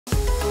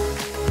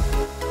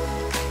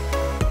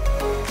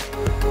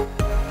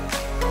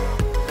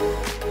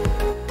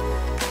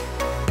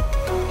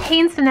Hey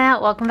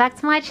Internet, welcome back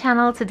to my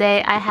channel.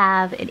 Today I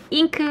have an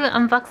Inku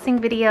unboxing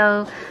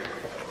video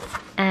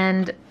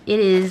and it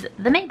is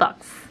the May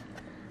box.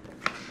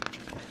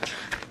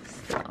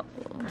 So,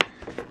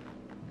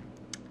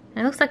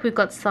 it looks like we've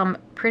got some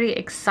pretty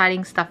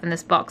exciting stuff in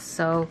this box,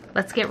 so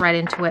let's get right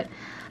into it.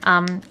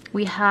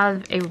 We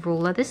have a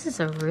ruler. This is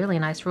a really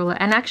nice ruler,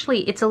 and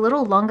actually it's a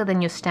little longer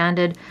than your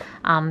standard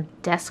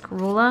desk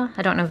ruler.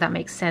 I don't know if that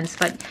makes sense,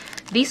 but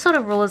these sort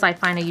of rulers I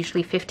find are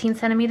usually 15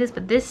 centimeters,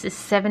 but this is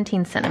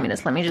 17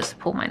 centimeters. Let me just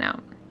pull mine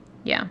out.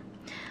 Yeah,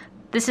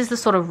 this is the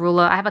sort of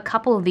ruler. I have a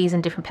couple of these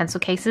in different pencil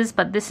cases,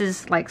 but this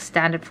is like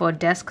standard for a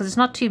desk because it's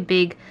not too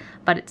big,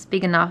 but it's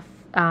big enough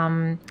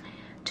to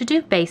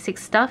do basic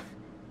stuff.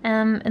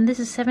 And this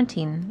is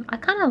 17. I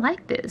kind of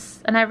like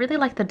this, and I really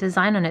like the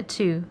design on it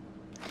too.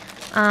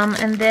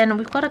 And then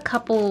we've got a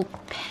couple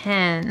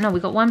we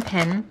got one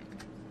pen.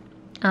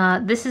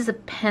 This is a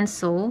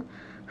pencil.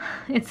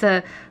 It's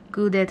a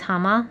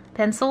Gudetama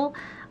pencil,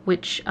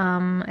 which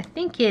I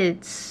think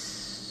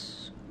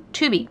it's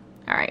 2B.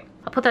 Alright,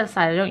 I'll put that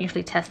aside. I don't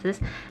usually test this.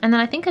 And then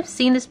I think I've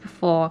seen this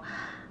before.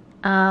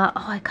 Oh,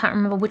 I can't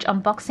remember which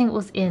unboxing it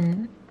was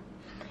in.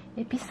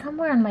 It'd be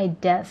somewhere on my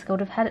desk. I would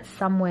have had it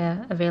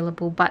somewhere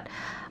available, but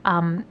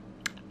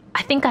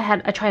I think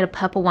I tried a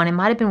purple one. It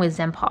might have been with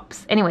Zen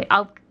Pops. Anyway,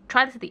 I'll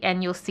try this at the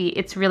end. You'll see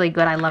it's really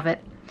good. I love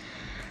it.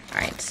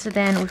 Alright, so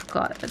then we've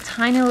got a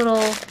tiny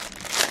little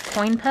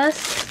coin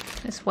purse.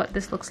 Is what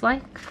this looks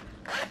like.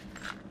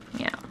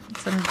 Yeah,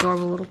 it's an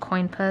adorable little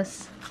coin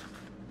purse.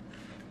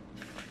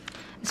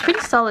 It's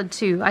pretty solid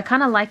too. I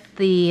kind of like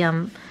the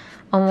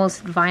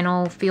almost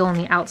vinyl feel on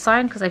the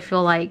outside because I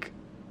feel like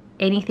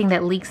anything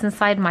that leaks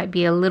inside might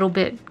be a little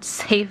bit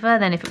safer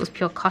than if it was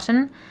pure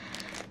cotton.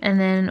 And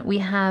then we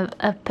have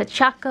a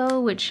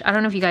Pachaco, which I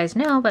don't know if you guys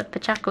know, but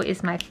Pachaco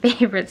is my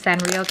favorite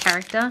Sanrio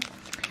character.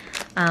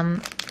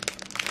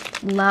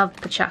 Love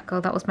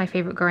Pachaco. That was my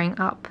favorite growing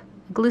up.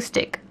 Glue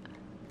stick.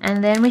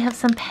 And then we have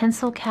some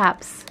pencil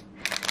caps.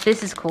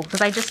 This is cool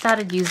because I just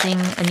started using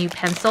a new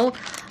pencil.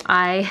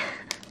 I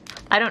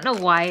don't know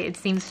why it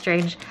seems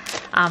strange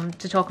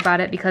to talk about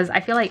it, because I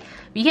feel like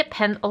you get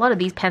a lot of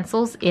these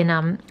pencils in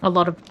a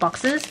lot of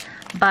boxes,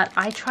 but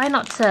I try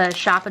not to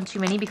sharpen too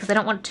many because I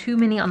don't want too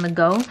many on the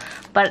go.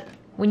 But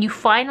when you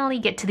finally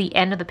get to the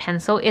end of the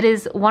pencil, it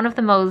is one of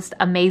the most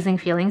amazing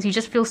feelings. You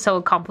just feel so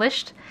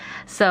accomplished.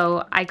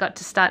 So I got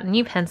to start a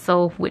new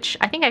pencil, which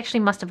I think I actually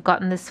must have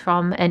gotten this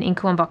from an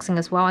Inku unboxing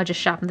as well. I just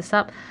sharpened this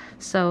up.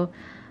 So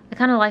I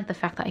kind of like the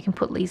fact that I can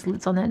put these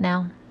lids on it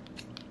now.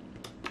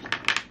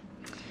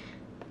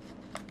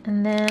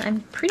 And then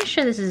I'm pretty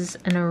sure this is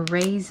an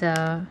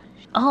eraser.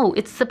 Oh,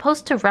 it's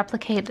supposed to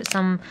replicate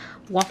some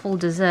waffle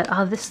dessert.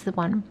 Oh, this is the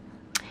one.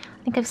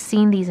 I think I've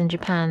seen these in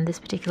Japan, this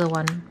particular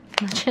one.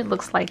 It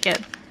looks like it.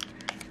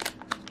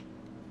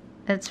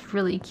 It's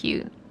really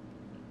cute.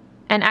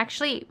 And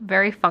actually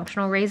very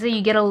functional eraser.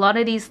 You get a lot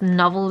of these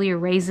novelty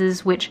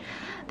erasers, which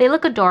they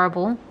look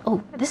adorable.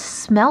 Oh, this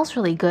smells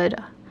really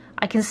good.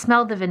 I can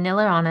smell the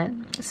vanilla on it.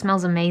 It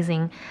smells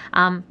amazing.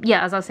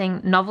 Yeah, as I was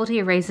saying, novelty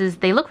erasers,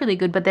 they look really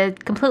good, but they're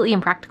completely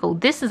impractical.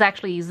 This is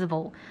actually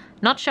usable.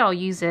 Not sure I'll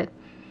use it.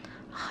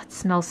 Oh, it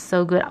smells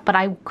so good. But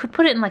I could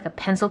put it in like a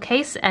pencil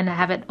case and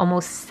have it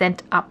almost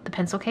scent up the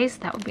pencil case.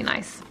 That would be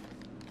nice.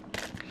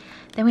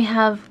 Then we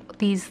have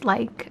these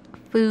like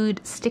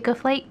food sticker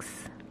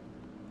flakes.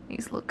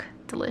 These look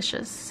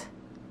delicious.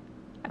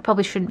 I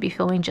probably shouldn't be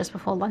filming just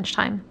before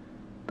lunchtime,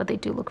 but they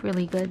do look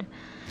really good.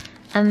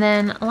 And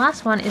then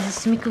last one is a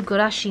Sumiku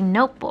Gurashi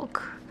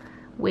notebook,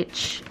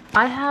 which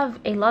I have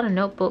a lot of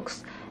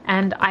notebooks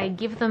and I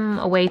give them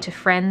away to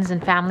friends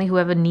and family,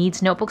 whoever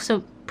needs notebooks.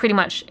 So pretty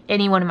much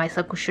anyone in my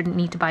circle shouldn't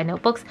need to buy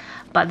notebooks,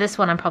 but this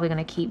one I'm probably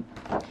going to keep.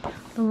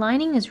 The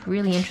lining is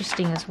really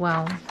interesting as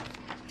well.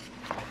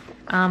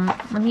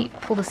 Let me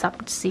pull this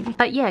up to see.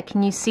 But yeah,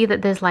 can you see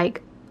that there's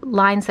like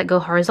lines that go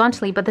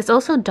horizontally, but there's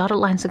also dotted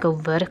lines that go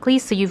vertically.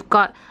 So you've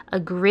got a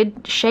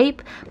grid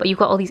shape, but you've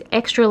got all these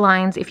extra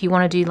lines if you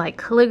want to do like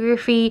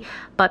calligraphy.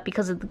 But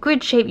because of the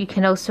grid shape, you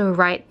can also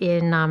write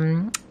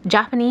in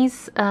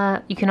Japanese.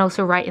 You can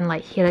also write in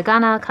like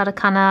hiragana,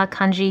 katakana,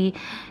 kanji.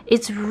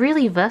 It's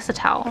really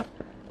versatile.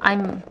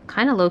 I'm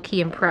kind of low-key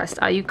impressed.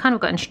 You kind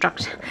of got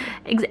instructed.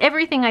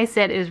 Everything I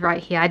said is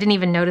right here. I didn't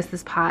even notice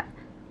this part.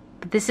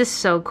 But this is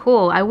so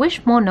cool. I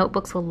wish more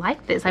notebooks were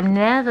like this. I've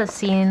never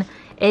seen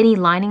any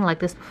lining like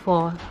this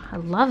before. I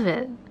love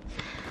it.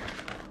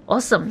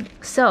 Awesome.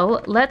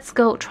 So let's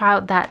go try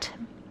out that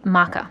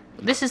marker.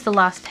 This is the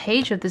last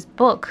page of this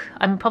book.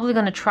 I'm probably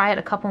going to try it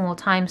a couple more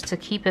times to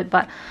keep it,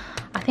 but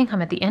I think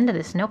I'm at the end of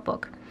this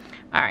notebook.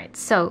 All right,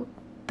 so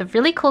the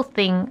really cool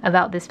thing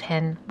about this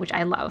pen, which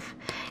I love,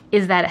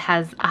 is that it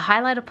has a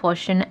highlighter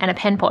portion and a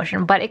pen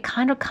portion, but it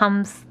kind of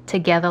comes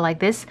together like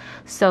this,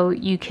 so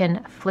you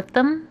can flip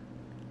them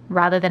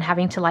rather than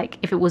having to, like,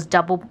 if it was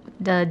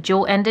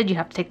dual ended, you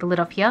have to take the lid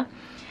off here.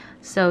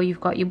 So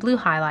you've got your blue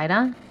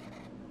highlighter.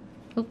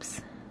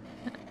 Oops.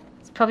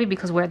 It's probably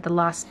because we're at the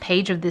last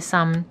page of this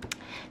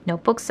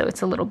notebook, so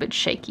it's a little bit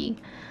shaky.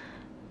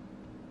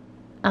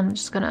 I'm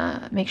just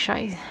gonna make sure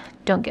I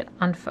don't get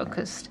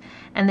unfocused.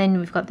 And then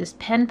we've got this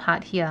pen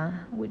part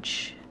here,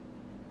 which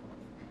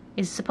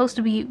is supposed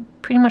to be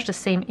pretty much the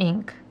same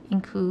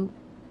Inku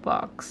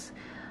box.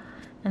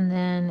 And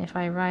then if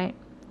I write,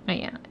 oh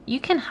yeah, you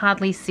can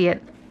hardly see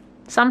it.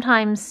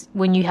 Sometimes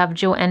when you have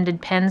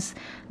dual-ended pens,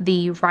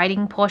 the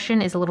writing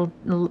portion is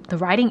the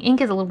writing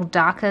ink is a little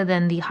darker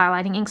than the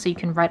highlighting ink, so you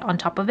can write on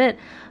top of it,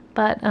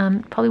 but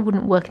probably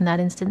wouldn't work in that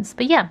instance.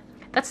 But yeah,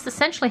 that's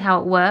essentially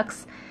how it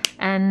works.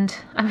 And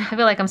I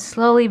feel like I'm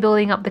slowly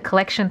building up the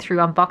collection through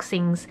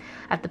unboxings.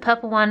 I have the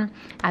purple one,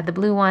 I have the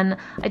blue one.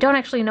 I don't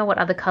actually know what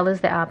other colors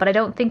there are, but I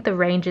don't think the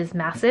range is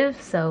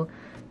massive, so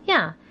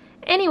yeah.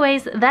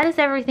 Anyways, that is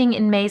everything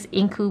in May's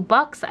Inku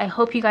box. I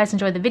hope you guys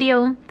enjoyed the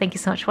video. Thank you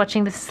so much for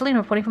watching. This is Celina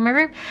reporting from my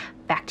room.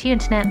 Back to you,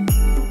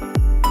 internet.